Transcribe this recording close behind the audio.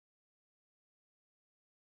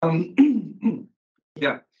Um,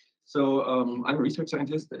 yeah, so I'm a research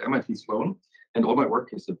scientist at MIT Sloan, and all my work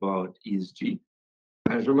is about ESG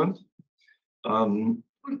measurement. Um,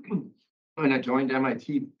 when I joined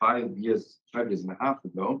MIT 5.5 years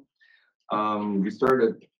ago, we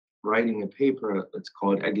started writing a paper that's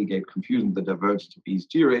called Aggregate Confusion, the Divergence of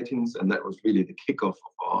ESG ratings, and that was really the kickoff of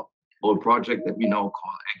our whole project that we now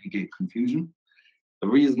call Aggregate Confusion. The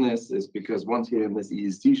reason is because once you're in this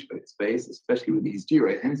ESG space, especially with ESG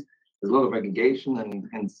ratings, there's a lot of aggregation, and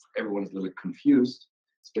hence everyone's a little bit confused.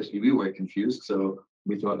 Especially we were confused, so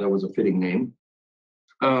we thought that was a fitting name.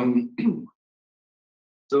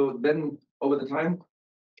 So then over the time,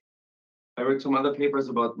 I read some other papers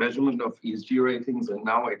about measurement of ESG ratings, and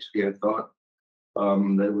now actually I thought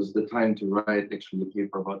that it was the time to write actually a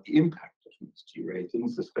paper about the impact of ESG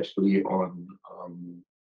ratings, especially on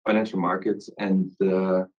financial markets and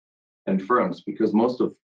firms, because most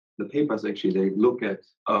of the papers actually they look at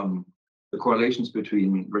the correlations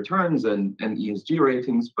between returns and ESG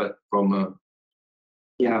ratings, but from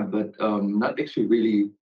not actually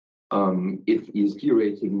really if ESG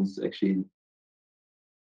ratings actually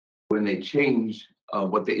when they change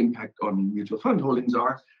what the impact on mutual fund holdings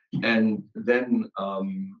are, and then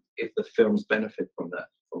if the firms benefit from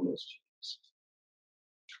those changes.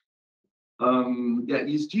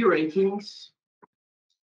 ESG ratings.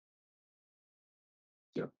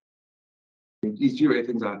 Yeah, ESG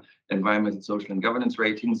ratings are environmental, social, and governance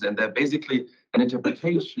ratings, and they're basically an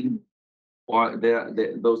interpretation, or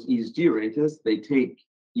those ESG raters. They take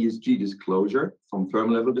ESG disclosure from firm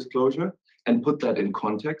level disclosure and put that in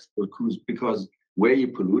context, because where you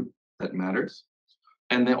pollute, that matters.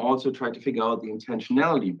 And they also try to figure out the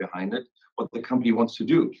intentionality behind it, what the company wants to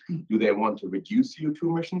do. Do they want to reduce CO2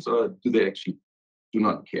 emissions, or do they actually do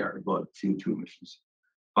not care about CO2 emissions?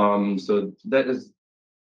 So that is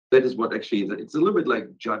what actually, it's a little bit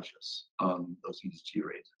like judges, those ESG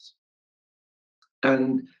raters.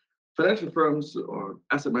 And financial firms or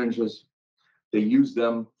asset managers, they use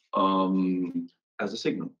them as a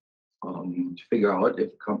signal to figure out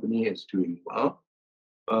if a company is doing well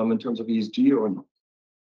in terms of ESG or not.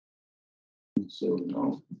 So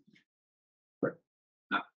no. Right.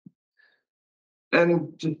 Now.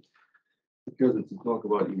 And because it's a talk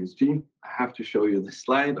about ESG, I have to show you the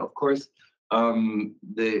slide. Of course,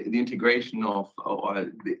 the integration of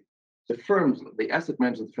the firms, the asset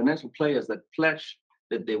managers, the financial players that pledge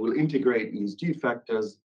that they will integrate ESG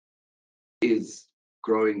factors is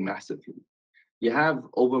growing massively. You have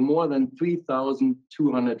over more than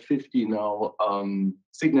 3,250 now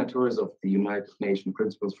signatories of the United Nations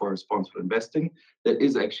Principles for Responsible Investing. That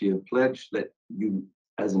is actually a pledge that you,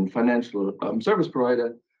 as a financial service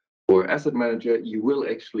provider or asset manager, you will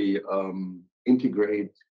actually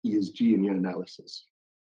integrate ESG in your analysis.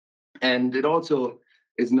 And it also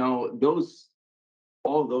is now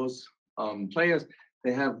all those players,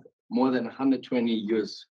 they have more than 120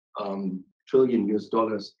 trillion US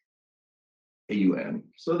dollars AUM.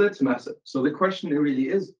 So that's massive. So the question really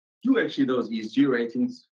is, do actually those ESG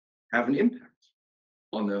ratings have an impact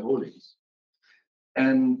on their holdings?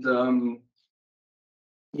 And so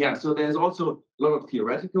there's also a lot of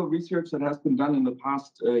theoretical research that has been done in the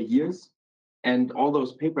past years. And all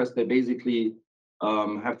those papers, they basically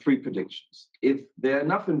have three predictions. If there are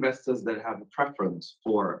enough investors that have a preference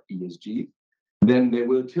for ESG, then they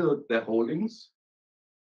will tilt their holdings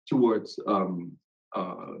towards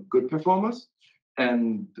good performers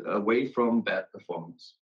and away from bad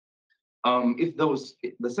performance.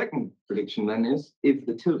 The second prediction then is, if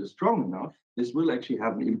the tilt is strong enough, this will actually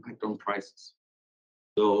have an impact on prices.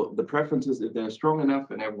 So the preferences, if they're strong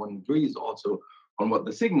enough and everyone agrees also on what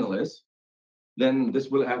the signal is, then this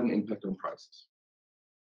will have an impact on prices.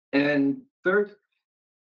 And third,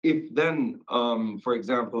 if then, for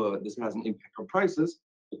example, this has an impact on prices,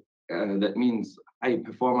 that means high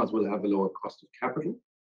performers will have a lower cost of capital.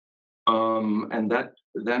 And that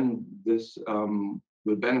then this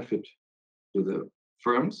will benefit to the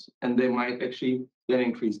firms, and they might actually then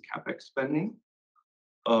increase CapEx spending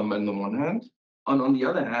on the one hand. And on the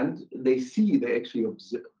other hand, they actually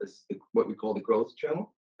observe what we call the growth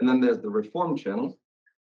channel. And then there's the reform channel,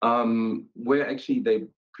 where actually they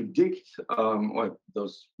predict, or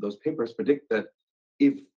those papers predict that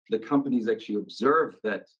if the companies actually observe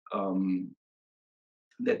that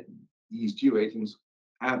that ESG ratings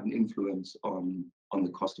have an influence on the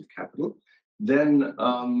cost of capital, then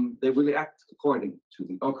they will act accordingly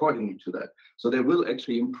to that. So they will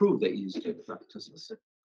actually improve their ESG practices.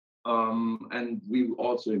 And we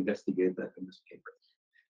also investigate that in this paper.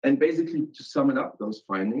 And basically, to sum it up, those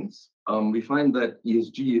findings, we find that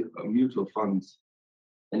ESG mutual funds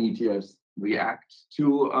and ETFs, react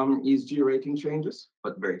to ESG rating changes,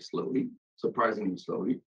 but very slowly, surprisingly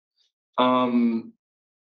slowly.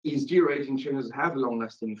 ESG rating changes have a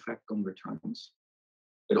long-lasting effect on returns.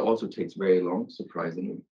 It also takes very long,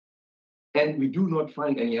 surprisingly. And we do not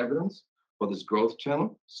find any evidence for this growth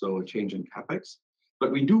channel, so a change in capex,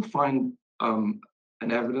 but we do find an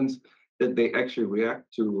evidence that they actually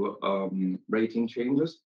react to rating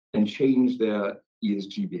changes and change their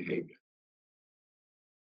ESG behavior.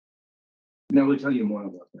 And I will tell you more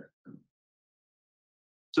about that.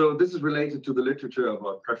 So this is related to the literature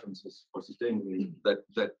about preferences for sustainability,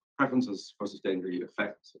 that preferences for sustainability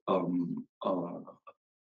affect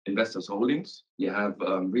investors' holdings. You have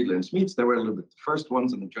Riedler and Smeets. They were a little bit the first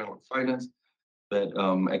ones in the Journal of Finance that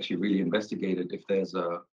actually really investigated if there's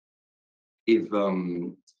if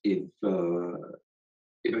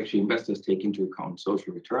actually investors take into account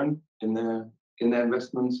social return in their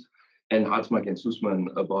investments. And Hartmark and Sussman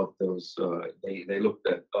about those, they looked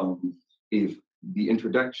at if the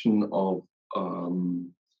introduction of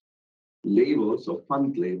labels or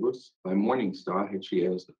fund labels by Morningstar actually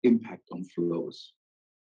has an impact on flows.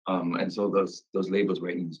 And so those labels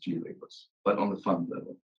were ESG labels, but on the fund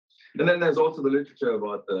level. And then there's also the literature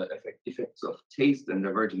about the effects of taste and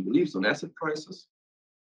divergent beliefs on asset prices.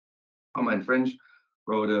 Palmer and French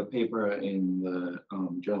wrote a paper in the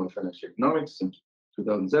Journal of Financial Economics in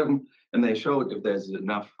 2007, and they showed if there's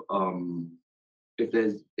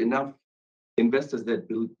enough investors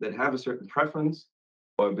that have a certain preference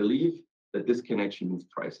or belief that this can actually move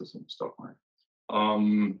prices in the stock market.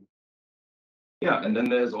 Yeah, and then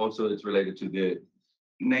there's also, it's related to the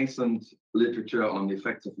nascent literature on the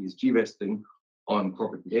effects of ESG vesting on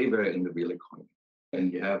corporate behavior in the real economy.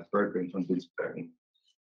 And you have Berger and von Winsberg.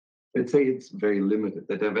 Let's say it's very limited,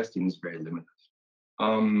 that their vesting is very limited.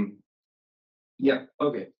 Yeah,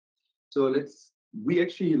 okay. So we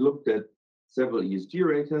actually looked at several ESG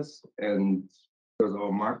raters, and because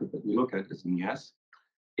our market that we look at is in the US,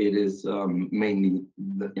 it is mainly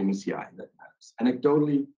the MSCI that matters.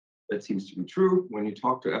 Anecdotally, that seems to be true when you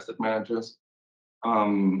talk to asset managers.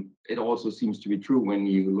 It also seems to be true when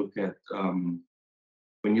you look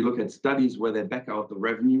at studies where they back out the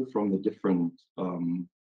revenue from the different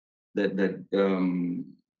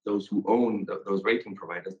those who own those rating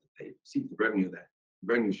providers, that they see the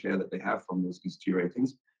revenue share that they have from those ESG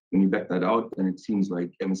ratings. When you back that out, then it seems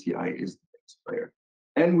like MSCI is the biggest player.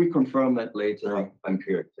 And we confirm that later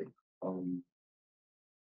empirically.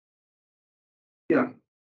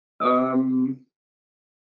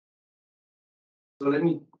 So let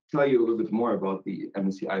me tell you a little bit more about the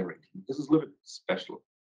MSCI rating. This is a little bit special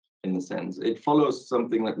in the sense it follows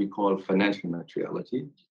something that we call financial materiality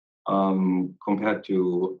compared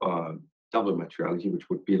to double materiality, which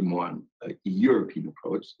would be more a European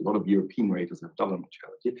approach. A lot of European raters have double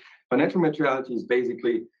materiality. Financial materiality is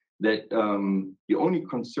basically that you're only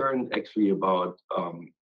concerned actually about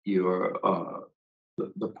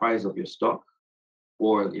the price of your stock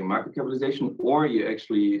or your market capitalization, or you're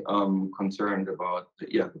actually concerned about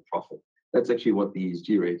the profit. That's actually what the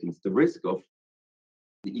ESG ratings, the risk of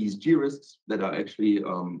the ESG risks that are actually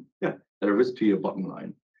that are risk to your bottom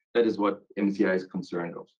line. That is what MSCI is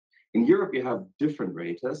concerned of. In Europe, you have different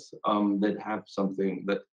raters that have something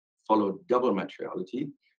that follow double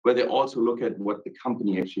materiality, where they also look at what the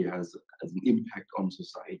company actually has as an impact on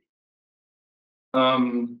society.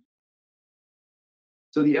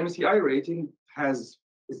 So the MSCI rating is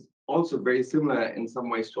also very similar in some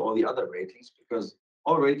ways to all the other ratings, because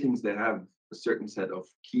all ratings, they have a certain set of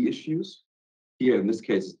key issues. Here in this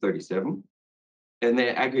case, it's 37, and they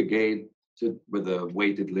aggregate with a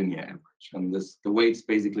weighted linear average. And the weights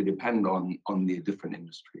basically depend on the different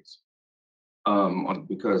industries,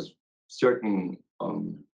 because certain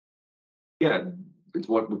it's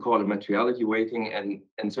what we call a materiality weighting,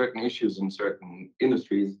 and certain issues in certain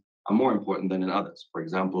industries are more important than in others. For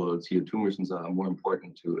example, CO2 emissions are more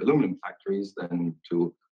important to aluminum factories than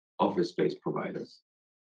to office space providers.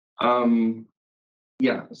 So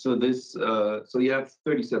you have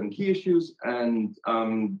 37 key issues, and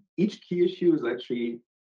each key issue is actually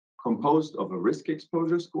composed of a risk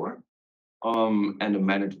exposure score and a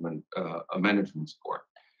management score.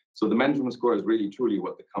 So the management score is really truly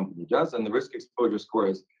what the company does, and the risk exposure score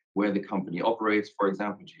is where the company operates, for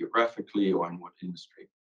example, geographically or in what industry.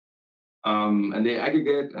 And they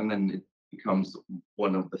aggregate, and then it becomes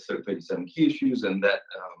one of the 37 key issues, and that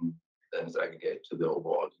then is aggregated to the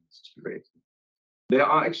overall ESG rating. There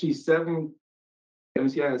are actually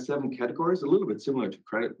MSCI has 7 categories, a little bit similar to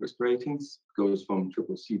credit risk ratings, goes from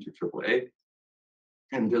CCC to AAA.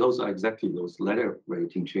 And those are exactly those letter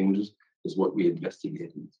rating changes is what we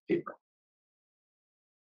investigate in this paper.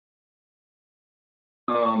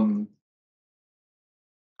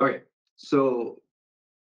 Okay, so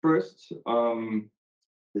first,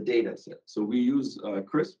 the data set. So we use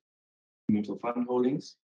CRISP, mutual fund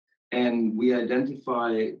holdings, and we actually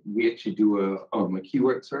do a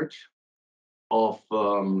keyword search of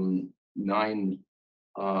 9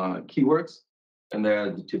 keywords, and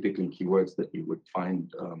they're the typical keywords that you would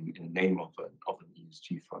find in the name of an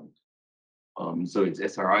ESG fund. So it's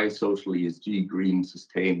SRI, social, ESG, green,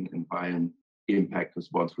 sustain, environment, impact,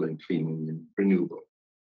 responsible, and clean, and renewable.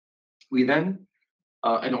 We then,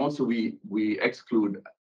 and also we exclude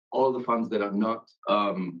all the funds that are not,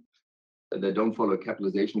 that don't follow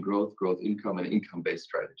capitalization growth, growth income, and income-based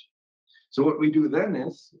strategy. So what we do then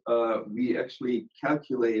is we actually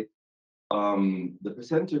calculate the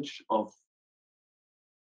percentage of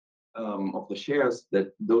the shares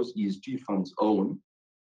that those ESG funds own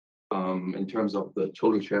in terms of the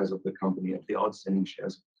total shares of the company, of the outstanding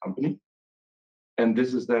shares of the company. And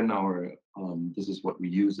this is then our, this is what we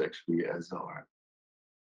use actually as our,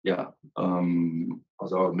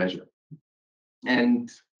 as our measure. And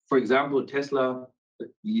for example, Tesla, the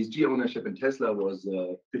ESG ownership in Tesla was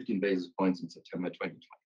 15 basis points in September 2020.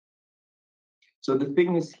 So the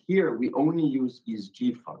thing is here, we only use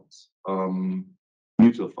ESG funds,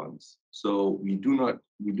 mutual funds. So we do not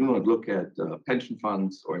look at pension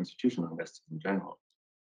funds or institutional investors in general.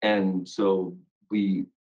 And so we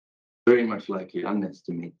very much likely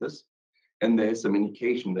underestimate this. And there's some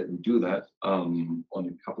indication that we do that in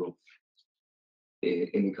a couple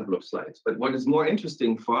of slides. But what is more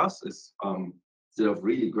interesting for us is instead of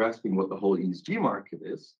really grasping what the whole ESG market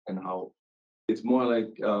is and how it's more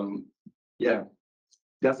like,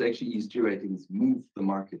 does actually ESG ratings move the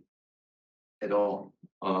market at all?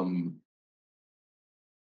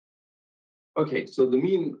 Okay, so the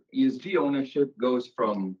mean ESG ownership goes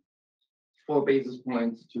from 4 basis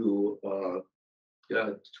points to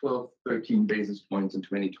 12, 13 basis points in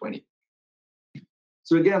 2020.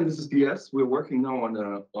 So again, this is the US. We're working now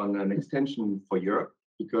on an extension for Europe,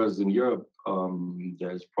 because in Europe,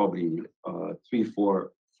 there's probably 3,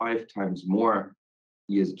 4, 5 times more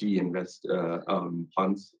ESG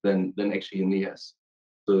funds than actually in the US.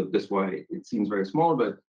 So that's why it seems very small,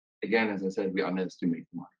 but again, as I said, we underestimate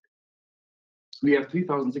the market. We have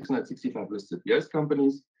 3,665 listed US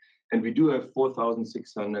companies, and we do have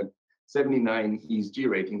 4,679 ESG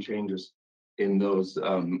rating changes in those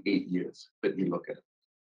 8 years that we look at.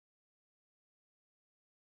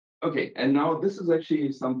 Okay, and now this is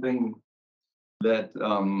actually something that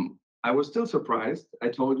I was still surprised. I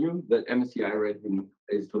told you that MSCI rating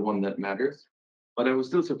is the one that matters, but I was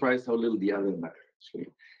still surprised how little the other matter actually.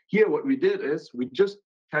 Here, what we did is we just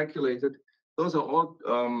calculated, those are all,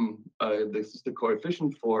 this is the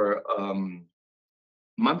coefficient for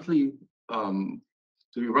monthly,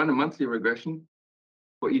 so we run a monthly regression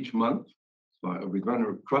for each month. So we run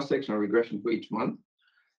a cross-sectional regression for each month.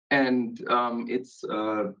 And it's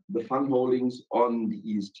the fund holdings on the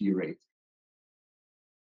ESG rate.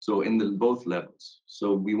 So in both levels.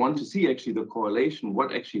 So we want to see actually the correlation,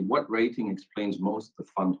 what rating explains most of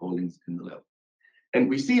the fund holdings in the level. And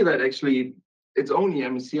we see that actually it's only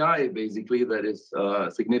MSCI basically that is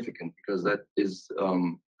significant, because that is,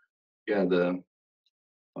 it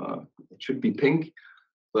should be pink,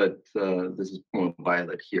 but this is more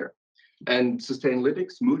violet here. And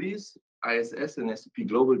Sustainalytics, Moody's, ISS, and S&P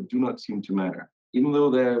Global do not seem to matter, even though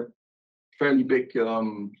they're fairly big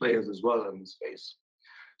players as well in the space.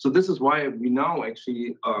 So this is why we now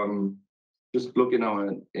actually just look in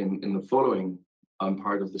the following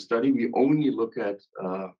part of the study. We only look at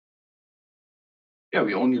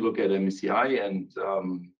MSCI, and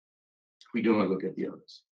we do not look at the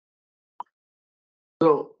others.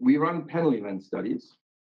 So we run panel event studies,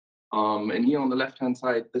 and here on the left-hand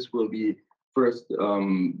side, this will be first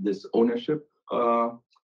this ownership,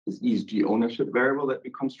 this ESG ownership variable that we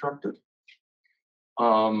constructed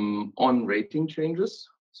on rating changes.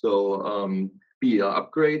 So B are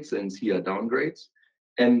upgrades and C are downgrades.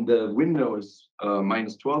 And the window is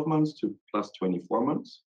minus 12 months to plus 24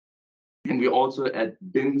 months. And we also add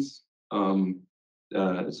bins, so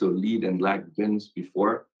lead and lag bins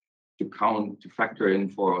before to factor in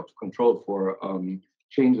to control for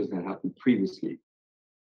changes that happened previously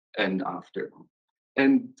and after.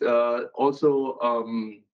 And also,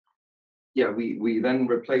 we then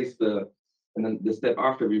replace the step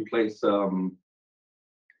after, we replace the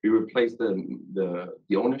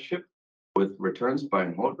ownership with returns, buy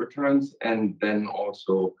and hold returns, and then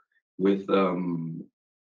also with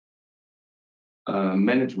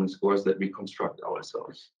management scores that we construct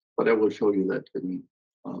ourselves. But I will show you that in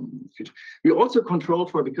the future. We also control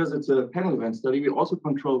for, because it's a panel event study, we also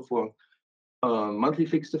control for monthly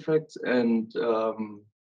fixed effects, and firm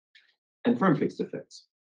fixed effects,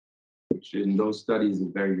 which in those studies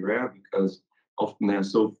is very rare because often there are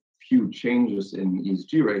so few changes in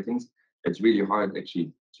ESG ratings. It's really hard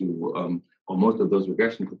actually to, or most of those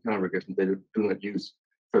regression, comparative regressions, they do not use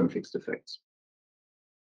firm fixed effects.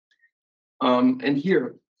 And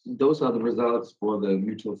here, those are the results for the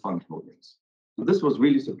mutual fund holdings. So this was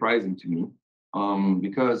really surprising to me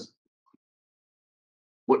because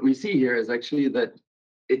what we see here is actually that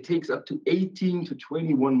it takes up to 18 to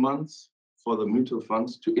 21 months for the mutual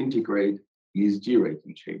funds to integrate ESG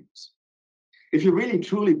rating changes. If you really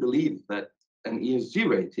truly believe that an ESG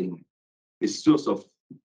rating is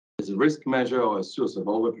a risk measure or a source of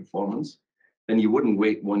overperformance, then you wouldn't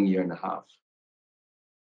wait 1.5 years.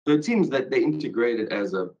 So it seems that they integrate it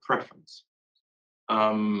as a preference.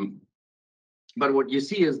 But what you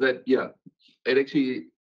see is that, yeah, it actually,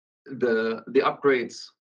 the upgrades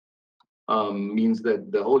means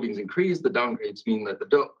that the holdings increase, the downgrades mean that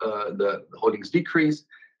the holdings decrease,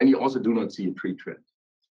 and you also do not see a pre-trend.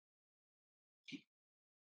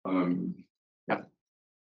 Yeah.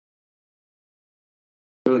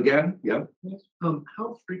 So again, yeah.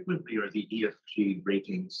 How frequently are the ESG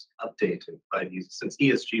ratings updated by these? Since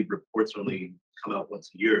ESG reports only come out once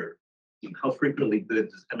a year, how frequently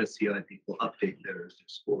does MSCI people update their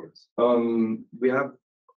scores? We have,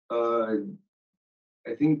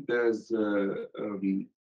 I think there's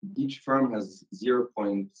each firm has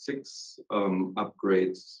 0.6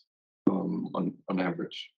 upgrades on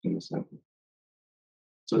average in the sample.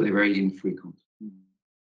 So they're very infrequent.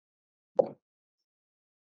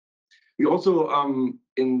 We also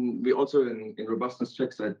in robustness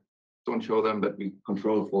checks, I don't show them, but we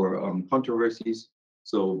control for controversies.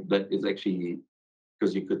 So that is actually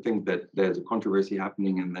because you could think that there's a controversy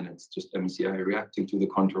happening and then it's just MSCI reacting to the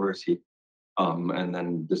controversy, and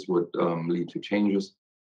then this would lead to changes.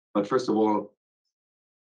 But first of all,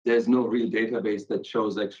 there's no real database that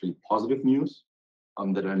shows actually positive news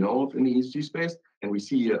that I know of in the ESG space, and we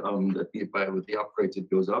see that with the upgrades it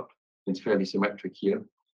goes up. It's fairly symmetric here.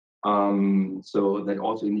 So that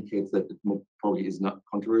also indicates that it probably is not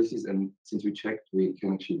controversies, and since we checked, we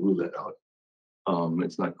can actually rule that out.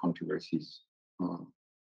 It's not controversies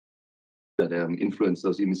that influence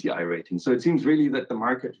those MSCI ratings. So it seems really that the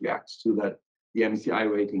market reacts to the MSCI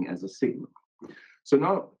rating as a signal. So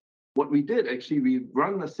now what we did, actually, we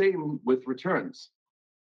run the same with returns.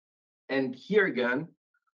 And here again,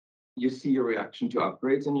 you see a reaction to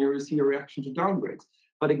upgrades and you see a reaction to downgrades.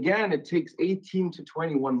 But again, it takes 18 to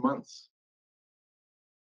 21 months.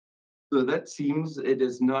 So that seems it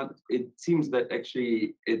seems that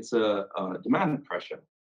actually it's a demand pressure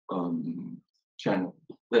channel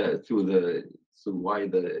why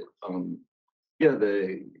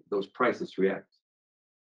those prices react.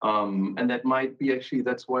 And that might be actually,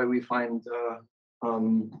 that's why we find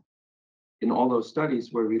in all those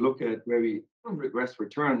studies where we regress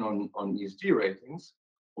return on ESG ratings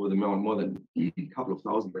over the more than a couple of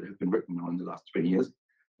thousand that have been written now in the last 20 years,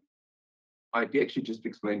 might be actually just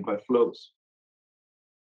explained by flows.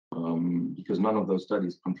 Because none of those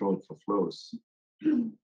studies controlled for flows,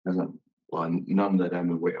 none that I'm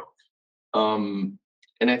aware of.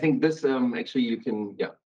 And I think this actually you can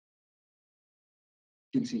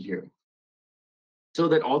see here. So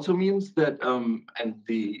that also means that and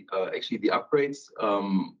the actually the upgrades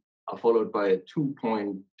are followed by a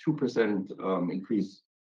 2.2% increase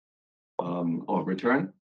of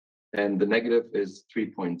return, and the negative is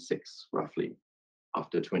 3.6 roughly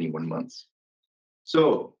after 21 months.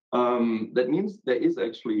 So that means there is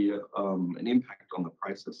actually an impact on the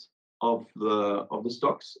prices of the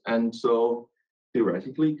stocks, and so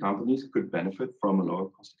theoretically companies could benefit from a lower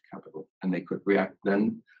cost of capital, and they could react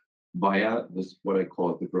then via this what I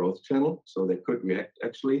call the growth channel. So they could react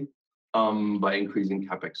actually by increasing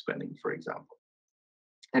capex spending, for example.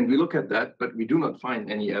 And we look at that, but we do not find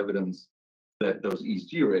any evidence that those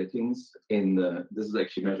ESG ratings this is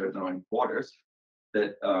actually measured now in quarters,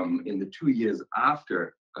 that in the 2 years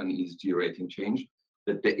after an ESG rating change,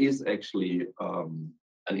 that there is actually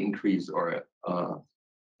an increase or a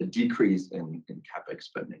decrease in capex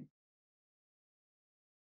spending.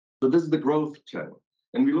 So this is the growth channel.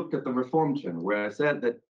 And we looked at the reform channel, where I said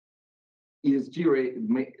that ESG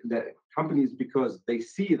that companies, because they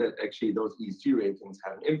see that actually those ESG ratings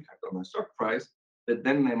have an impact on their stock price, that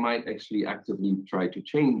then they might actually actively try to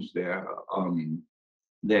change their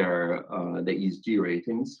ESG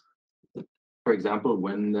ratings. For example,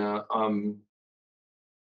 when a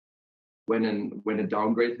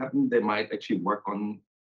downgrade happened, they might actually work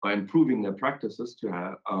by improving their practices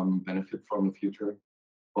to benefit from the future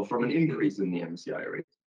or from an increase in the MSCI rate.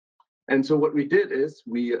 And so what we did is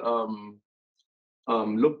we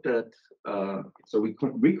looked at, so we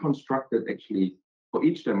reconstructed actually for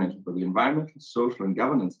each dimension, for the environmental, social, and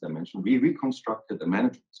governance dimension, we reconstructed a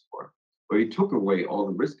management score where we took away all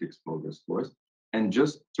the risk exposure scores and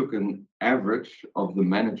just took an average of the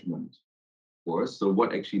management scores. So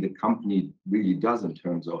what actually the company really does in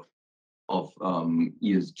terms of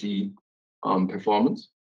ESG performance.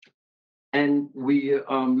 And we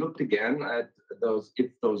looked again at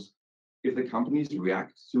if the companies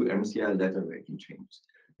react to MSCI letter rating changes.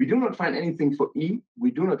 We do not find anything for E,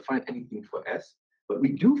 we do not find anything for S, but we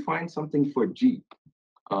do find something for G.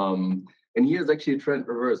 And here's actually a trend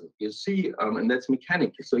reversal. You see, and that's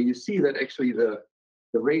mechanical. So you see that actually the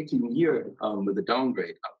rating here with the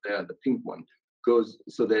downgrade up there, the pink one, goes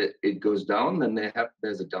so that it goes down, then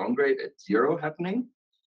there's a downgrade at 0 happening,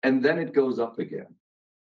 and then it goes up again.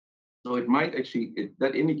 So it might actually,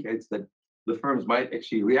 that indicates that the firms might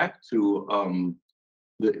actually react to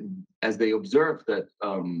as they observe that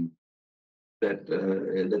that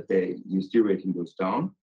their ESG rating goes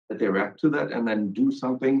down, that they react to that and then do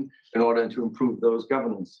something in order to improve those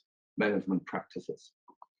governance management practices.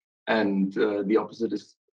 And the opposite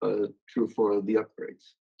is true for the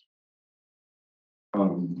upgrades.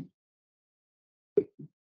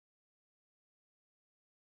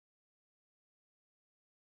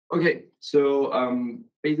 Okay, so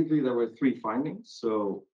basically there were 3 findings.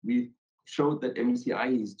 So we showed that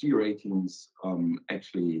MSCI ESG ratings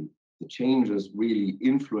actually, the changes really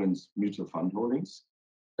influence mutual fund holdings.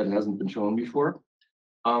 That hasn't been shown before.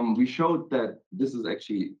 We showed that this is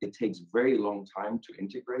actually, it takes very long time to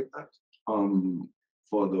integrate that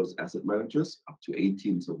for those asset managers, up to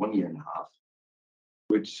 18, so 1.5 years,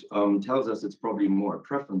 which tells us it's probably more a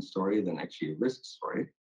preference story than actually a risk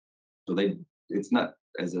story. So it's not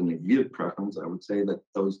as an yield preference. I would say that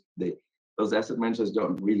those asset managers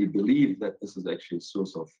don't really believe that this is actually a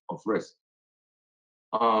source of risk.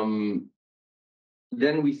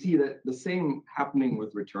 Then we see that the same happening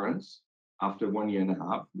with returns. After 1.5 years,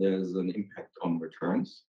 there's an impact on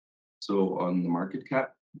returns, so on the market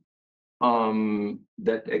cap.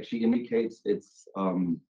 That actually indicates it's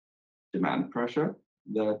demand pressure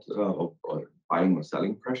that or buying or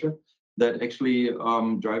selling pressure that actually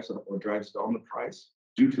drives up or drives down the price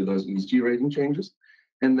due to those ESG rating changes.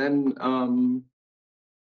 And then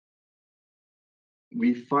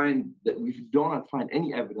we find that we do not find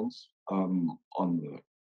any evidence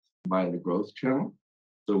by the growth channel.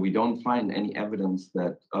 So we don't find any evidence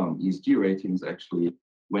that ESG ratings actually,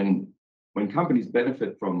 when companies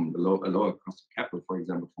benefit from a lower cost of capital, for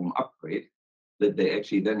example, from upgrade, that they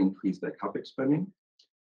actually then increase their CapEx spending.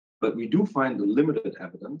 But we do find limited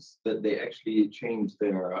evidence that they actually change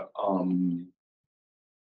their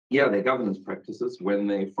governance practices when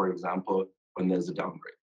they, for example, when there's a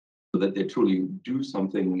downgrade, so that they truly do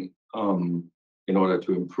something in order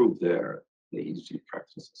to improve their ESG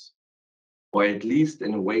practices, or at least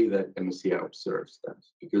in a way that MSCI observes that,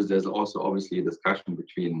 because there's also obviously a discussion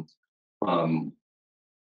between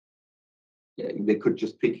they could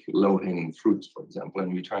just pick low-hanging fruits, for example,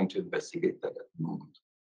 and we're trying to investigate that at the moment.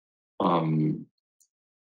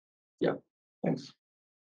 Yeah, thanks.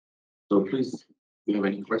 So please, do you have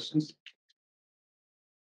any questions?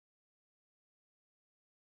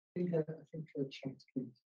 I think for a chat,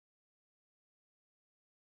 please.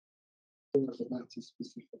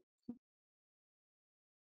 Specific.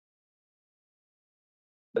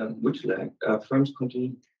 Which lag? Firms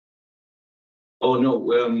continue. Oh no,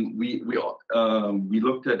 we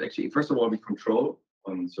looked at actually. First of all, we control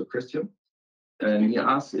so Christian, and he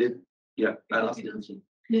asked if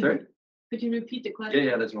sorry. Could you repeat the question?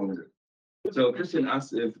 Yeah, that's wrong. So Christian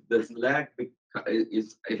asked if this lag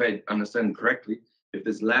is, if I understand correctly, if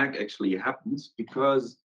this lag actually happens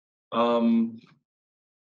because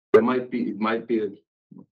there might be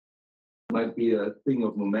a thing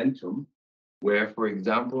of momentum where, for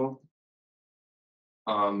example,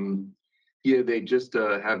 here they just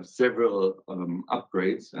have several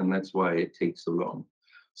upgrades, and that's why it takes so long.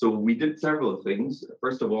 So we did several things.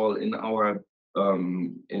 First of all, in our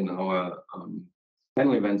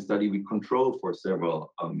panel event study, we controlled for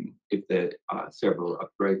several if there are several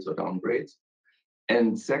upgrades or downgrades.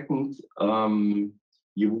 And second,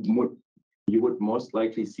 you would most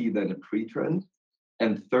likely see then a pre-trend.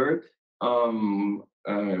 And third,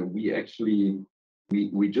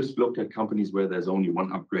 we just looked at companies where there's only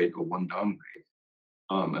one upgrade or one downgrade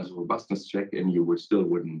as a robustness check, and you would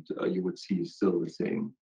see still the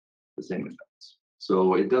same effects.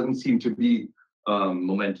 So it doesn't seem to be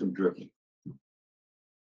momentum driven.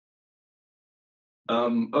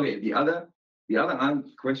 Okay, the other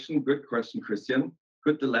question, good question, Christian.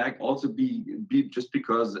 could the lag also be just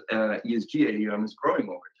because ESG AUM is growing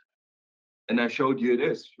over time? And I showed you it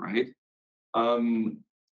is, right?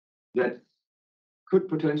 That could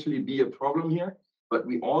potentially be a problem here, but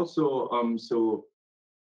we also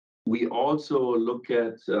look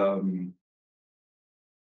at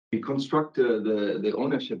we construct the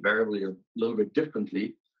ownership variable a little bit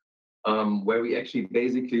differently, where we actually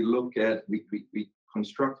basically look at we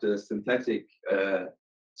construct a synthetic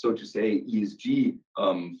so to say ESG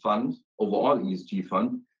fund, overall ESG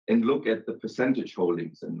fund, and look at the percentage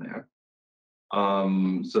holdings in there.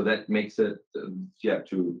 So that makes it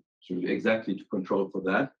to exactly to control for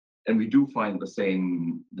that, and we do find the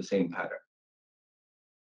same pattern.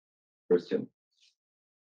 Christian,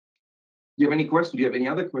 do you have any questions? Do you have any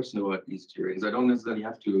other questions about ESG ratings? I don't necessarily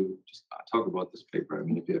have to just talk about this paper. I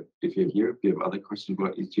mean, if you're here, if you have other questions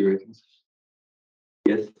about ESG ratings.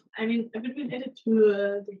 Yes. I mean, a bit related to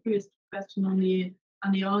the previous question on the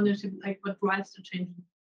ownership, like what drives the change in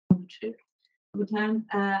ownership over time.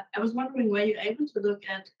 I was wondering, were you able to look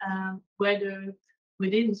at whether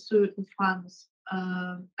within certain funds,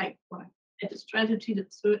 at the strategy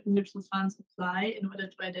that certain mutual funds apply in order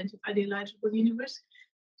to identify the eligible universe?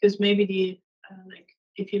 Because maybe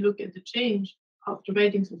if you look at the change of the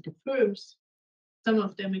ratings of the firms, some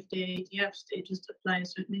of them, if they're ETFs, they just apply a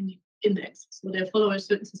certain index. So they follow a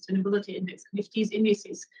certain sustainability index. And if these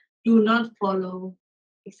indices do not follow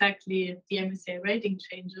exactly the MSCI rating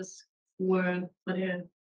changes for their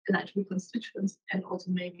eligible constituents, and also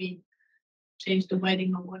maybe change the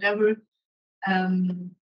weighting or whatever,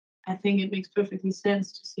 I think it makes perfectly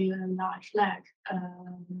sense to see a large lag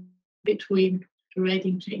between the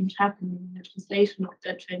rating change happening and the translation of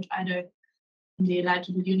that change, either in the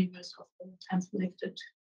eligible universe of the time-selected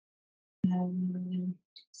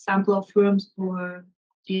sample of firms, or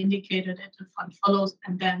the indicator that the fund follows,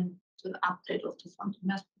 and then the update of the fund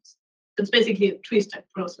investments. It's basically a three-step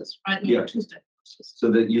process, right? Yeah. Two-step process.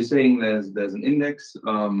 So that you're saying there's an index,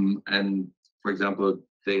 and for example,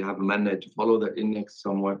 they have a mandate to follow that index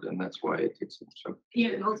somewhat, and that's why it takes some time. Yeah,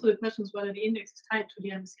 and also the question is whether the index is tied to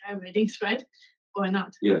the MSCI ratings, right, or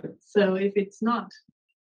not. Yeah. So if it's not,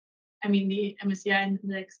 I mean, the MSCI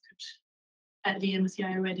index the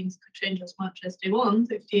MSCI ratings could change as much as they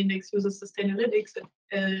want. If the index uses Sustainalytics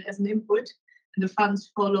as an input, and the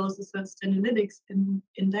funds follows the Sustainalytics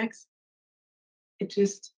index, it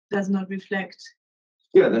just does not reflect.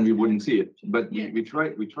 Yeah, then we wouldn't see it. But Yeah. we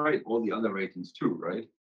tried all the other ratings too, right?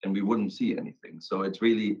 And we wouldn't see anything. So it's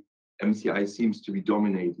really MSCI seems to be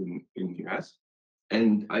dominating in the US.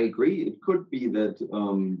 And I agree, it could be that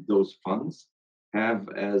those funds have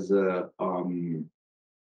as a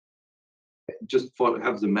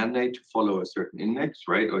have the mandate to follow a certain index,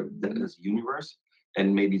 right? Or that is universe,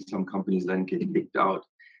 and maybe some companies then get kicked out.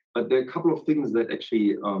 But there are a couple of things that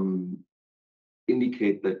actually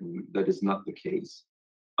indicate that is not the case.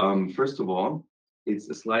 First of all, it's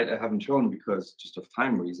a slide I haven't shown because just of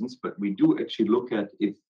time reasons, but we do actually look at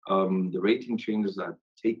if the rating changes are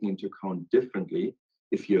taken into account differently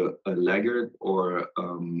if you're a laggard or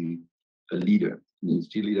a leader, an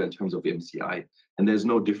ESG leader in terms of MSCI, and there's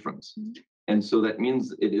no difference. And so that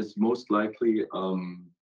means it is most likely, so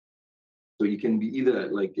you can be either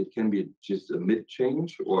it can be just a mid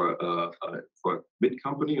change or for a mid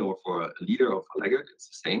company, or for a leader or for a laggard, it's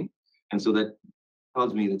the same. And so that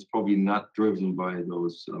tells me it's probably not driven by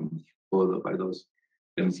those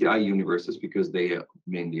MSCI universes, because they are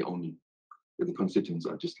mainly only the constituents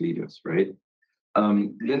are just leaders, right?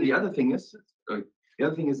 Then the other thing is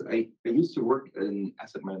I used to work in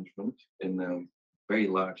asset management in a very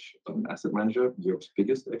large asset manager, Europe's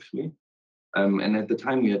biggest actually. And at the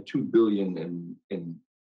time we had 2 billion in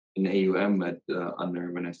AUM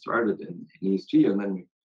under when I started in ESG, and then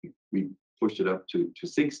we pushed it up to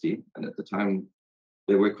 60. And at the time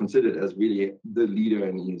they were considered as really the leader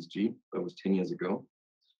in ESG. That was 10 years ago.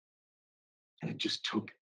 And it just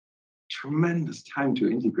took tremendous time to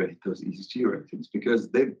integrate those ESG ratings, because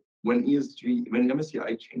when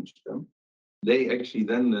MSCI changed them, they actually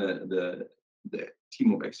then the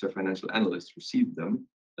team of extra financial analysts received them.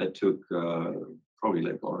 That took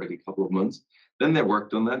probably already a couple of months. Then they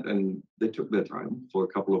worked on that, and they took their time for a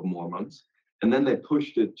couple of more months, and then they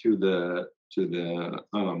pushed it to the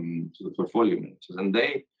portfolio managers. And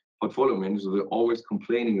portfolio managers were always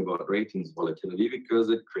complaining about ratings volatility because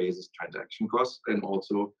it creates transaction costs and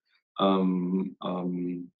also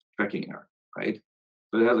tracking error, right?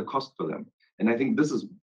 But it has a cost for them. And I think this is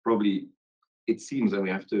probably, it seems, and we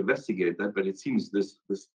have to investigate that, but it seems the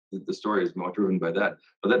story is more driven by that.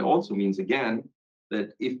 But that also means, again,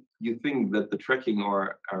 that if you think that the tracking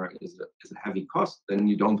is a heavy cost, then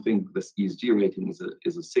you don't think this ESG rating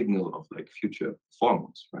is a signal of like future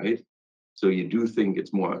performance, right? So you do think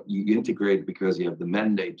it's more, you integrate because you have the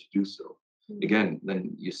mandate to do so. Again,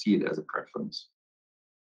 then you see it as a preference.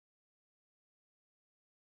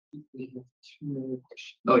 We have 2 more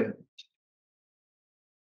questions. Oh yeah.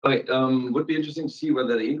 Right, would be interesting to see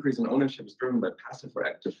whether the increase in ownership is driven by passive or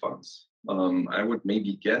active funds. I would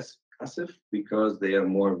maybe guess passive because they are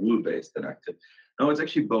more rule-based than active. No, it's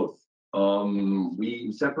actually both.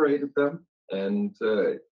 We separated them, and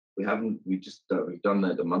we've done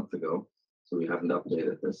that a month ago, so we haven't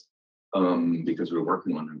updated this because we're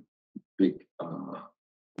working on a big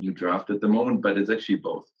new draft at the moment. But it's actually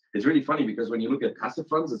both. It's really funny because when you look at passive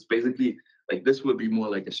funds, it's basically like this would be more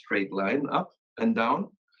like a straight line up and down.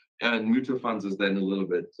 And mutual funds is then a little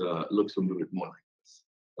bit, looks a little bit more like this.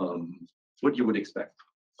 What you would expect,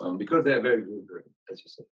 because they're very rule-driven, as you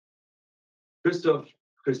said.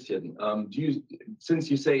 Christian,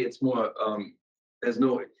 since you say it's more, as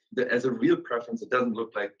a real preference, it doesn't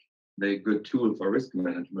look like they're a good tool for risk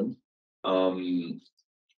management. Are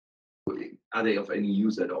they of any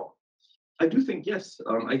use at all? I do think yes.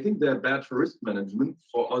 I think they're bad for risk management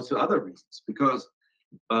for also other reasons, because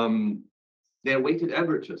they're weighted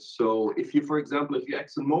averages. So if you, for example, if you're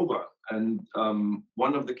ExxonMobil and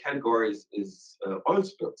one of the categories is oil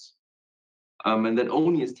spills, and that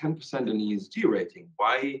only is 10% in ESG rating,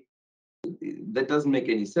 why? That doesn't make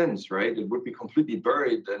any sense, right? It would be completely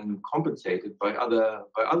buried and compensated by other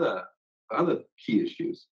key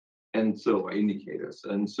issues, and so indicators.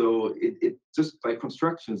 And so it just by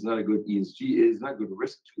construction is not a good ESG, is not a good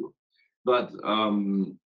risk tool, but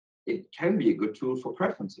it can be a good tool for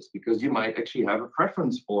preferences, because you might actually have a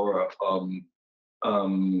preference for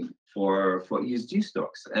ESG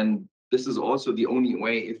stocks. And this is also the only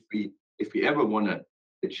way, if we ever want to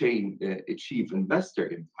achieve investor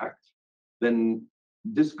impact, then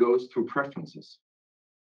this goes through preferences.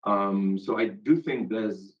 So I do think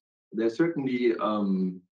there's certainly a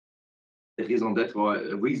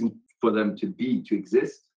reason for them to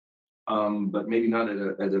exist, but maybe not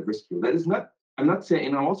as a risk tool. That is not. I'm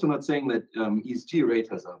also not saying that ESG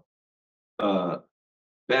raters are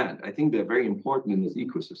bad. I think they're very important in this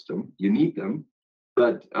ecosystem. You need them,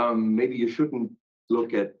 but maybe you shouldn't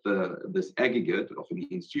look at this aggregate of an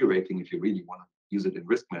ESG rating if you really want to use it in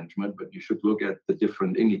risk management, but you should look at the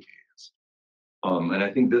different indicators. And I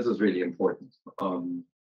think this is really important.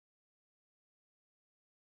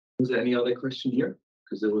 Is there any other question here?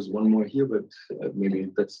 Because there was one more here, but maybe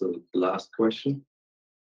that's the last question.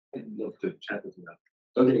 I'd love to chat with you now.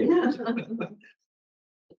 Okay.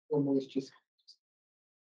 One more is just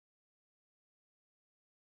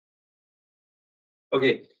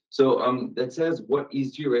Okay, so that says, what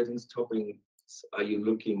ESG ratings topics are you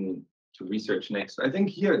looking to research next? I think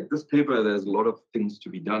here, this paper, there's a lot of things to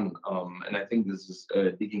be done. And I think this is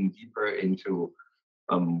digging deeper into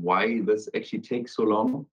why this actually takes so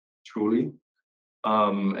long, truly.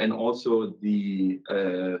 And also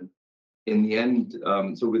in the end,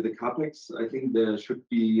 so with the CAPEX, I think there should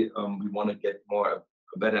be, we want to get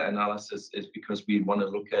a better analysis, is because we want to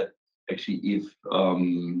look at actually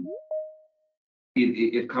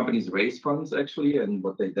if companies raise funds actually and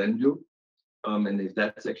what they then do, and if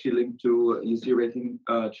that's actually linked to ESG rating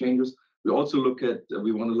changes. We also want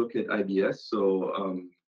to look at IBS, so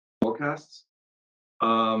forecasts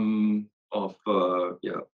of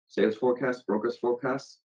sales forecasts, brokers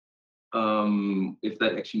forecasts. If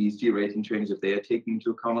that actually ESG rating changes, if they are taken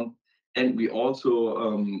into account. And we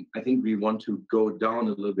also, I think we want to go down a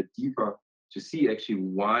little bit deeper to see actually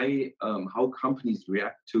why, how companies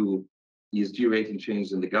react to ESG rating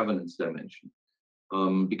changes in the governance dimension.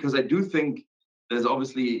 Because I do think there's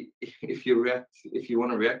obviously, if you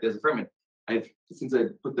want to react as a firm, since I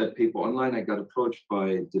put that paper online, I got approached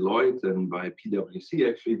by Deloitte and by PwC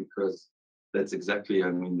actually, because that's exactly,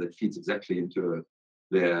 that feeds exactly into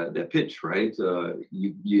their pitch, right?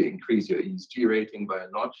 You increase your ESG rating by a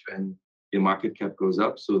notch and your market cap goes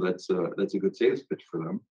up. So that's a good sales pitch for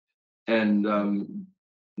them. And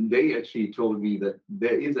they actually told me that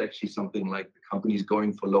there is actually something like the companies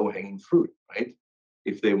going for low-hanging fruit, right?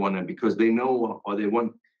 If they want to, because they know, or they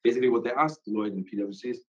want, basically what they asked Deloitte and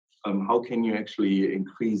PwC is, how can you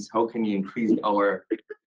increase our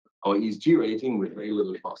ESG rating with very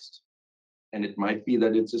little cost? And it might be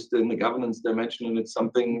that it's just in the governance dimension and it's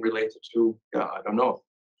something related to, I don't know,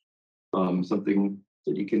 something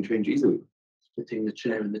that you can change easily. Splitting the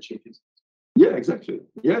chair and the chief. Yeah, exactly.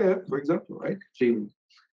 Yeah, for example, right?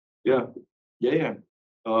 Yeah.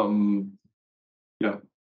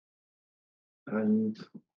 And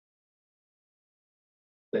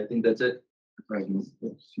I think that's it. If I can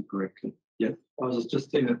see correctly. Yeah. I was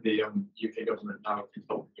just saying that the UK government now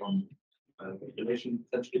consulting on regulation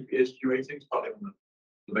potentially for ESG ratings, partly on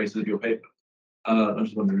the basis of your paper. I'm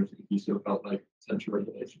just wondering if you still felt like potential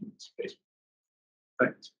regulation space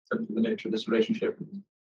affect the nature of this relationship and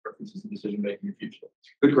preferences and decision making in the future.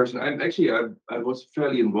 Good question. I was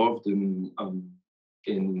fairly involved in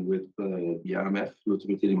with the IMF,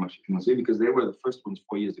 l'Autorité des marchés financiers, because they were the first ones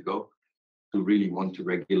 4 years ago to really want to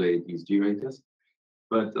regulate these G raters.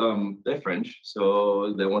 But they're French,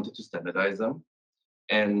 so they wanted to standardize them.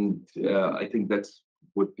 And I think that's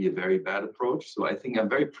would be a very bad approach. So I think I'm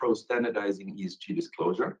very pro standardizing ESG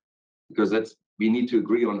disclosure, because we need to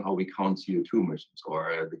agree on how we count CO2 emissions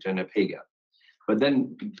or the gender pay gap. But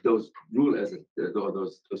then those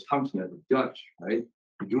function as a judge, right?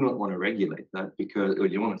 You do not want to regulate that or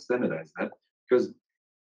you want to standardize that because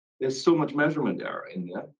there's so much measurement error in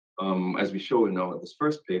there. As we show in this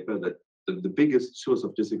first paper, that the biggest source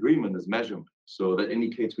of disagreement is measurement. So that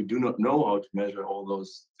indicates we do not know how to measure all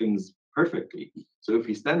those things perfectly. So if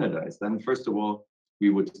we standardize, then first of all, we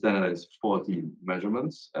would standardize faulty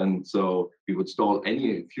measurements. And so we would stall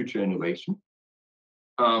any future innovation.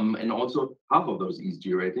 And also half of those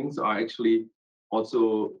ESG ratings are actually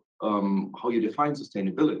also how you define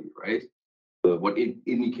sustainability, right? What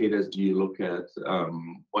indicators do you look at?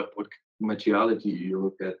 What materiality do you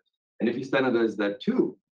look at? And if you standardize that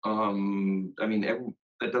too,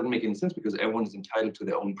 that doesn't make any sense because everyone is entitled to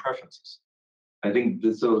their own preferences. I think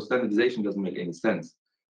so standardization doesn't make any sense.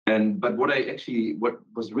 But what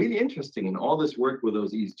was really interesting in all this work with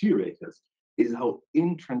those ESG raters is how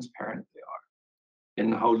intransparent they are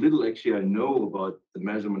and how little actually I know about the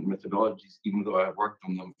measurement methodologies, even though I've worked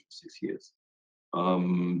on them for 6 years.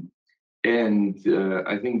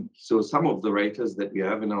 I think so some of the raters that we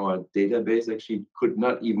have in our database actually could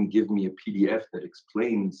not even give me a PDF that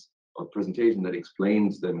explains or presentation that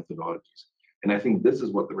explains their methodologies. And I think this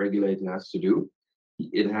is what the regulator has to do.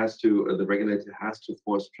 The regulator has to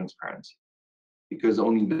force transparency, because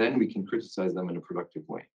only then we can criticize them in a productive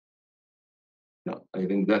way. No, I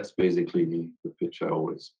think that's basically the pitch I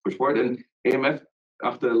always push forward. And AMF,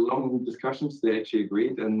 after long discussions, they actually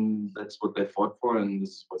agreed, and that's what they fought for. And this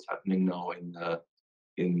is what's happening now in the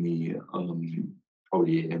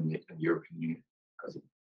European Union as a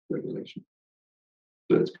regulation.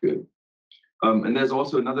 So that's good. And there's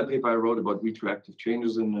also another paper I wrote about retroactive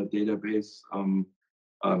changes in the database.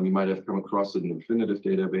 You might have come across it in the definitive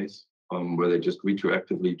database, where they just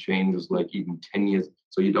retroactively changes like even 10 years.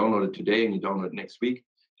 So you download it today and you download it next week,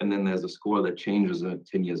 and then there's a score that changes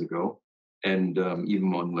 10 years ago, and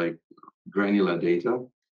even on like granular data,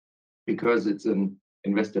 because it's an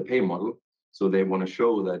investor pay model. So they want to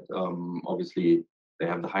show that obviously they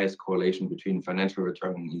have the highest correlation between financial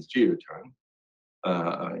return and ESG return,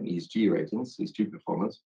 and ESG ratings, ESG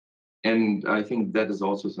performance. And I think that is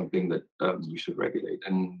also something that we should regulate.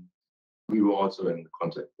 And we were also in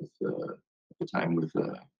contact with at the time with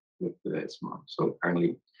the ESMA. So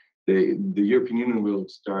apparently, the European Union will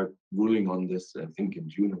start ruling on this, I think, in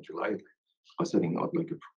June or July, or setting out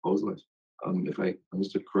like a proposal, if I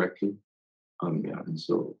understood correctly. And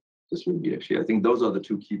so this will be actually, I think those are the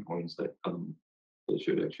two key points that they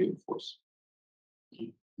should actually enforce.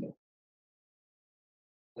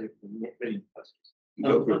 Like many questions.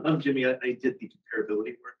 I'm Jimmy. I did the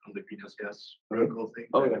comparability work on the greenhouse gas protocol thing.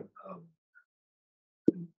 Oh, yeah.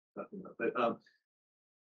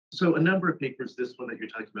 So a number of papers, this one that you're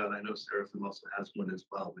talking about, I know Seraphim also has one as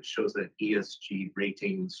well, which shows that ESG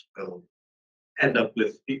ratings will end up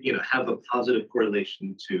with, have a positive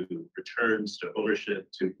correlation to returns, to ownership,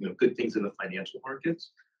 to good things in the financial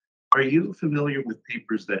markets. Are you familiar with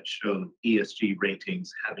papers that show ESG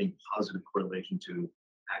ratings having positive correlation to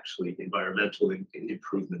actually environmental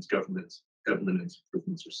improvements, governance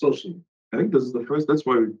improvements, or social? I think this is the first. That's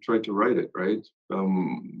why we tried to write it, right?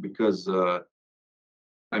 Because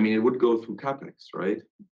it would go through capex, right?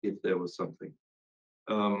 If there was something.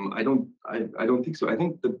 I don't think so. I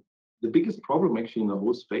think the biggest problem actually in the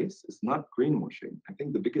whole space is not greenwashing. I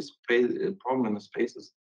think the biggest problem in the space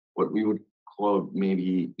is what we would call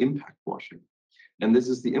maybe impact washing. And this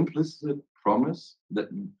is the implicit promise that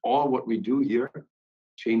all what we do here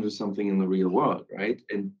changes something in the real world, right?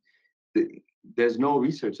 And there's no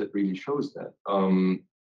research that really shows that.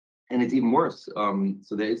 And it's even worse.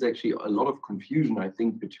 So there is actually a lot of confusion, I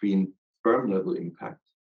think, between firm level impact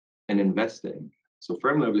and investor impact. So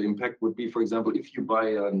firm level impact would be, for example, if you buy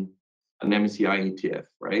an MSCI ETF,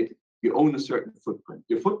 right? You own a certain footprint.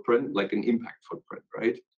 Your footprint, like an impact footprint,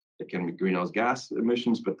 right? It can be greenhouse gas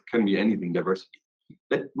emissions, but it can be anything, diversity.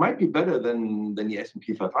 That might be better than the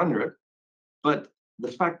S&P 500, but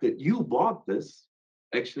the fact that you bought this,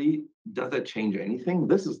 actually, does that change anything?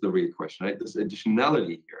 This is the real question, right? This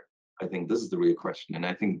additionality here. I think this is the real question. And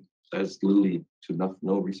I think there's literally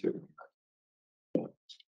no research on that. Yeah.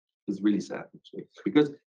 It's really sad, actually, because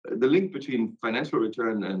the link between financial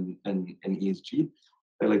return and ESG,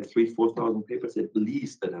 there are like 3,000-4,000 papers at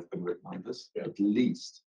least that have been written on this, at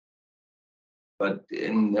least. But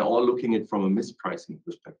and they're all looking at it from a mispricing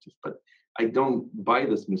perspective. But I don't buy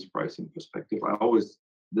this mispricing perspective.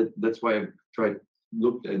 That's why I've tried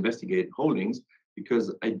to investigate holdings,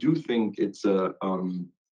 because I do think it's a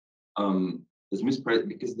this misprice,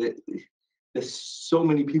 because there's so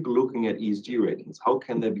many people looking at ESG ratings. How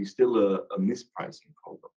can there be still a mispricing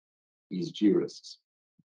problem? ESG risks.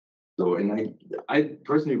 So, and I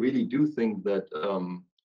personally really do think that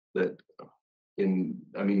the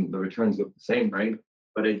returns look the same, right?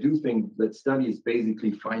 But I do think that studies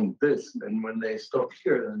basically find this, and when they stop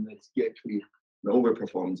here, then it's actually an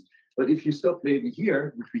overperformance. But if you stop maybe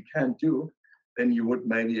here, which we can't do, then you would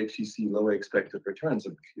maybe actually see lower expected returns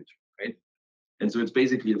in the future, right? And so it's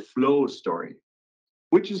basically a flow story,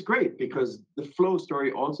 which is great, because the flow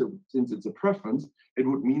story also, since it's a preference, it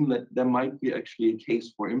would mean that there might be actually a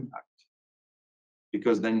case for impact,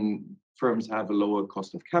 because then firms have a lower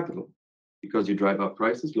cost of capital, because you drive up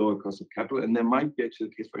prices, lower cost of capital, and there might be actually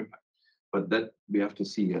a case for impact. But that we have to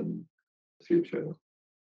see in the future.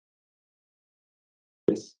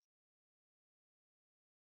 Yes.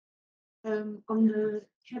 On the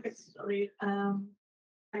CapEx story,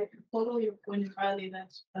 I follow your point entirely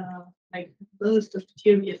that like most of the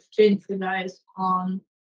theory of change relies on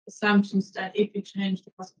assumptions that if you change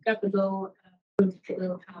the cost of capital,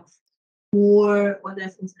 will have more or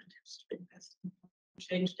less incentives to invest and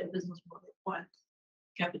change their business model or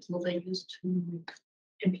capital they use to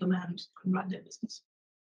implement and run their business.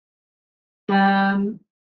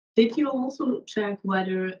 Did you also check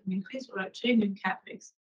whether an increase or a change in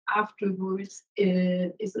CapEx afterwards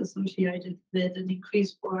is associated with an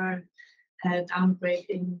increase or downgrade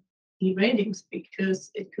in the ratings?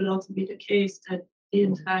 Because it could also be the case that the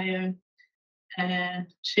entire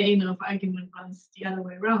chain of argument runs the other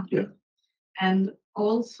way around. Yeah. And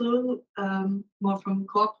also, more from a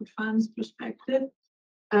corporate finance perspective,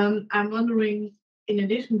 I'm wondering, in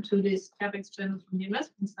addition to this CapEx channel from the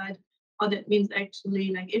investment side, what that means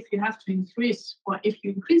actually, like if you have to increase or if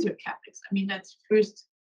you increase your CapEx, I mean, that's first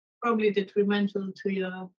probably detrimental to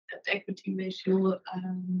your debt equity ratio,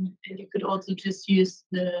 and you could also just use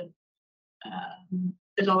the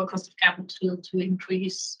lower cost of capital to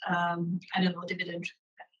increase, I don't know, dividend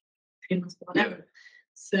payments or whatever. Yeah.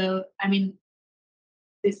 So, I mean,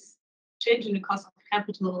 this change in the cost of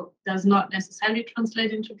capital does not necessarily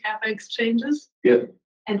translate into CapEx changes. Yeah.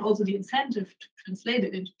 And also the incentive to translate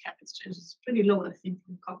it into CapEx changes is pretty low, I think,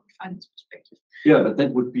 from a corporate finance perspective. Yeah, but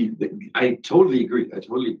that would be, I totally agree.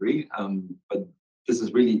 But this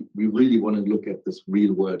is really, we really want to look at this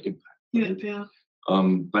real world impact. Right? Yeah.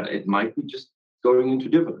 But it might be just going into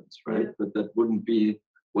dividends, right? Yeah. But that wouldn't be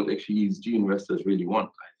what actually ESG investors really want,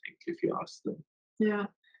 I think, if you ask them. Yeah.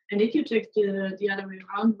 And if you take the other way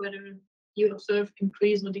around, whether you observe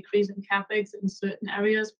increase or decrease in CapEx in certain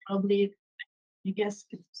areas, probably, I guess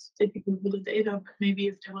it's difficult with the data, but maybe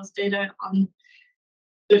if there was data on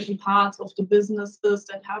certain parts of the businesses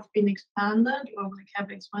that have been expanded or the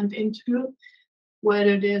CapEx went into,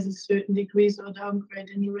 whether there's a certain decrease or downgrade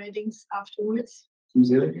in the ratings afterwards.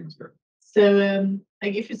 So,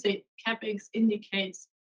 like if you say CapEx indicates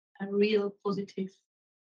a real positive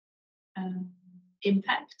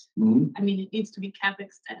impact, I mean, it needs to be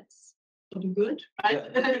CapEx that's for the good, right?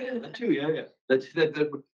 Yeah, that too, yeah.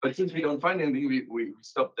 But since we don't find anything, we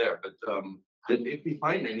stop there. But then if we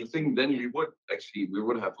find anything, then we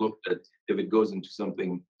would have looked at if it goes into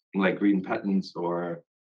something like green patents, or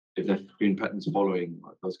if there's green patents following,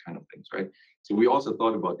 or those kind of things, right? So we also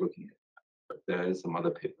thought about looking at that, but there is some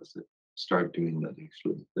other papers that start doing that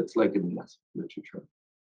actually. That's like in the literature.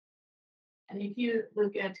 And if you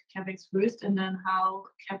look at CapEx first and then how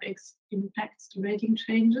CapEx impacts the rating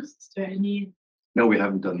changes, is there any? No, we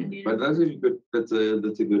haven't done it, but that's a good. That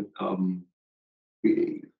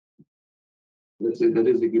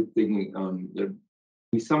is a good thing. That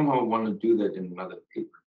we somehow want to do that in another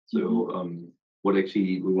paper. So what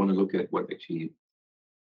actually we want to look at what actually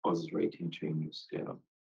causes rating changes. Yeah,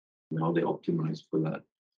 and how they optimize for that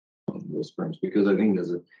those firms, because I think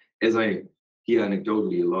as I hear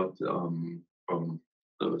anecdotally a lot from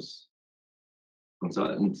those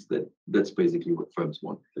consultants that's basically what firms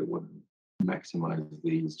want. They want to maximize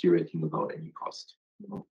the ESG rating without any cost.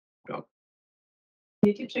 Yeah.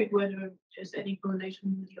 Need to check whether there's any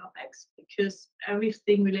correlation with the OpEx, because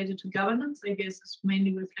everything related to governance, I guess, is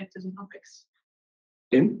mainly reflected in OpEx.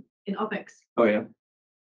 In? In OpEx, Oh, yeah.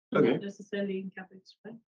 Okay. not necessarily in CapEx,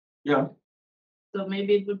 right? Yeah. So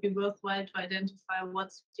maybe it would be worthwhile to identify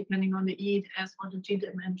what's, depending on the E as or the G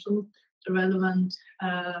dimension, the relevant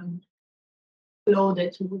flow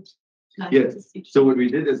that you would like Yeah. to see. So what we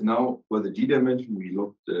did is now for the G dimension, we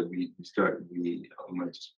looked, we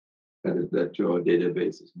added that to our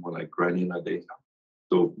database is more like granular data.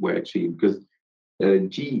 So we're actually, because the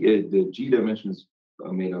G dimensions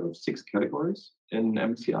are made out of 6 categories in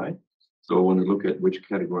MCI. So I want to look at which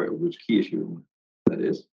category or which key issue that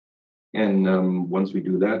is. And once we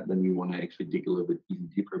do that, then we want to actually dig a little bit even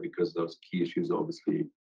deeper, because those key issues, obviously,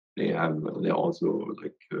 they're also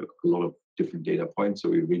like a lot of different data points. So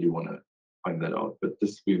we really want to find that out. But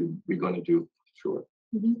this we're going to do for sure.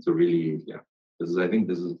 Mhm. So really, yeah, I think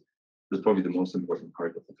this is probably the most important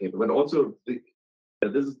part of the paper. But also,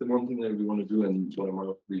 this is the one thing that we want to do, and what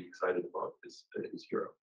I'm really excited about is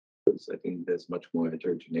Europe. Because I think there's much more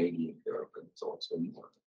heterogeneity in Europe, and it's also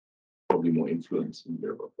probably more influence in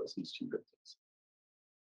Europe versus these two things.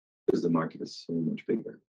 Because the market is so much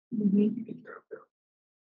bigger in Europe.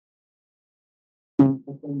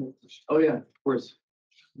 Oh yeah, of course.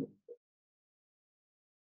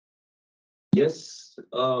 Yes,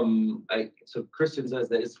 so Christian says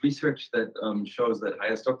there is research that shows that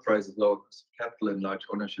higher stock prices, lower cost of capital, and large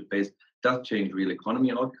ownership base does change real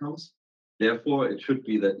economy outcomes. Therefore, it should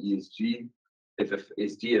be that ESG, if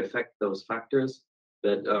ESG affect those factors,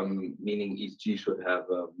 that meaning ESG should have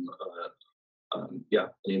an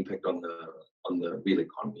impact on the real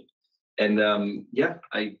economy. And yeah,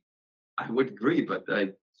 I would agree, but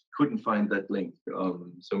I couldn't find that link.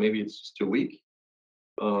 So maybe it's just too weak.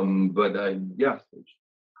 But yeah,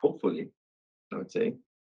 hopefully, I would say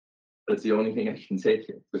that's the only thing I can say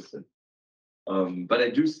here, Kristen. But I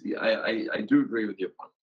do see, I do agree with your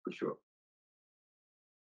point for sure.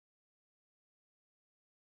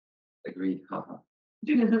 Agreed. Haha.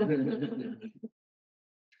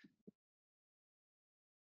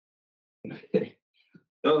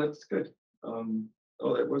 No, that's good. Oh,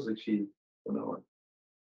 that was actually 1 hour.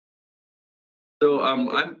 So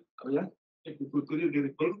yeah. Could you give a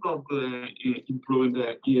think of improving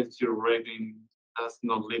the ESG rating does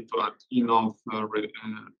not lead to enough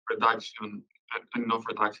reduction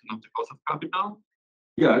of the cost of capital?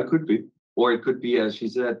 Yeah, it could be, or it could be, as she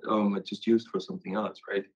said, it's just used for something else,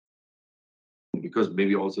 right? Because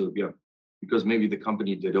maybe also, yeah, because maybe the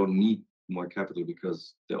company, they don't need more capital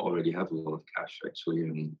because they already have a lot of cash actually,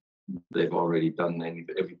 and they've already done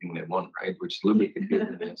everything they want, right? Which is a little bit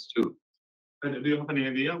confusing too. Do you have any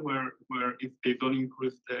idea where if they don't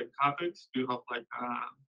increase the capex, do you have like a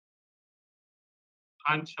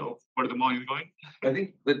hunch of where the money is going? I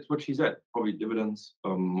think that's what she said. Probably dividends,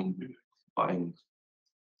 buying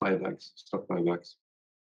buybacks, stock buybacks.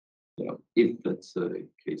 Yeah, if that's the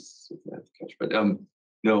case, if they have cash. But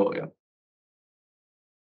no, yeah.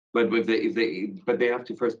 But but they have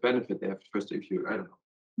to first benefit. They have to first issue. I don't know.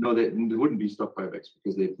 No, there wouldn't be stock buybacks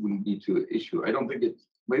because they wouldn't need to issue. I don't think it's.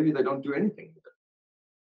 Maybe they don't do anything with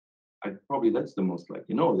it. Probably that's the most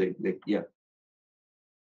likely. No, they yeah.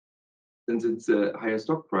 Since it's a higher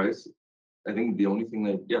stock price, I think the only thing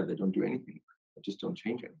that they don't do anything. They just don't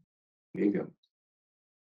change any behavior.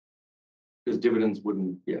 Because dividends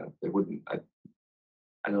wouldn't. Yeah, they wouldn't. I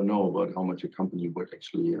don't know about how much a company would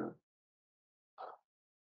actually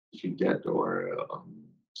issue debt or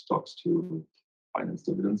stocks to finance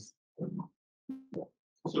dividends. I don't know. Yeah.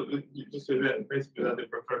 So you say that basically that they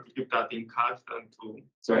prefer to keep that in cash than to.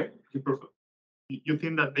 Sorry. You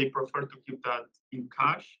think that they prefer to keep that in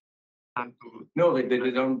cash and to. No, they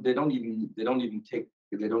don't even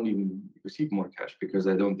receive more cash because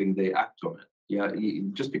I don't think they act on it. Yeah,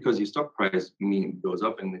 just because your stock price goes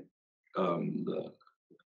up and the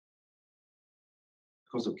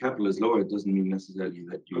cost of capital is lower, it doesn't mean necessarily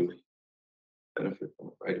that you benefit from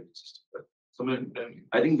it, right? It's just so then,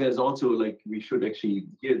 I think there's also like we should actually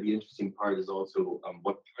here the interesting part is also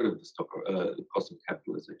what part of the stock the cost of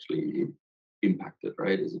capital is actually impacted,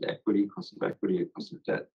 right? Is it equity, cost of equity, or cost of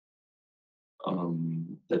debt?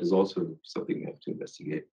 That is also something we have to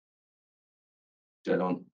investigate. I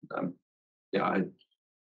don't. Yeah,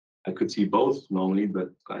 I could see both normally,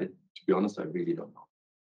 but to be honest, I really don't know.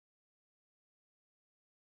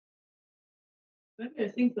 I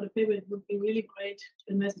think for the paper, it would be really great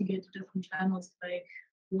to investigate the different channels, like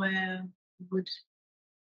where you would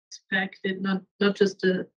expect it, not just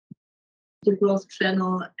the growth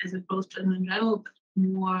channel as a growth channel in general, but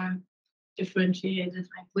more differentiated,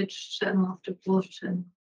 like which channel of the growth channel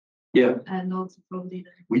Yeah, and also probably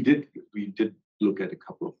we did look at a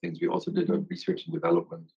couple of things. We also did a research and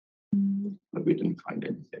development, but we didn't find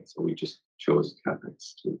anything. So we just chose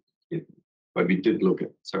CapEx to get, but we did look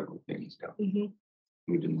at several things. Yeah,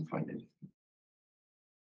 we didn't find anything.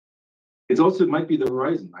 It might be the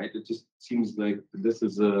horizon, right? It just seems like this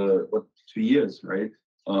is 2 years, right?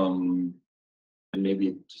 And maybe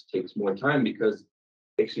it just takes more time because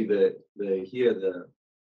actually the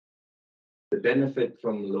benefit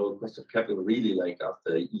from lower cost of capital really like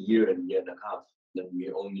after a year and a half, then we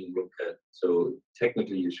only look at, so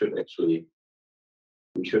technically we should actually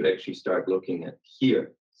start looking at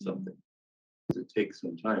here something. Because it takes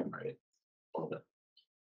some time, right? All that.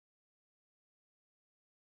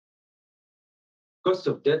 Cost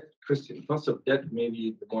of debt, Christian, cost of debt may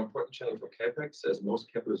be the more important channel for CapEx as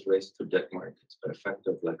most capital is raised to debt markets by a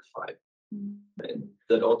factor of like 5. And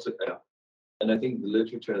that also, yeah. And I think the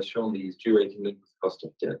literature has shown the ESG rating linked with cost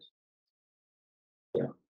of debt.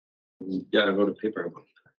 Yeah. Yeah, I wrote a paper about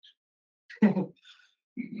that.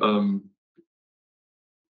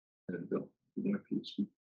 There we go.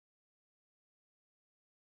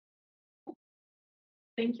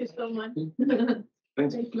 Thank you so much.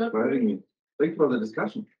 Thanks Thanks a lot. for having me. Thanks for the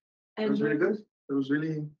discussion. It And was really good. It was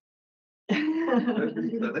really good. I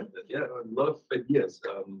liked it. Yeah, a lot of ideas.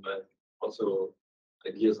 But also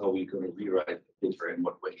ideas how we're going to rewrite the paper in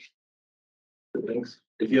what way. So thanks.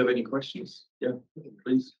 If you have any questions, yeah,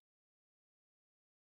 please.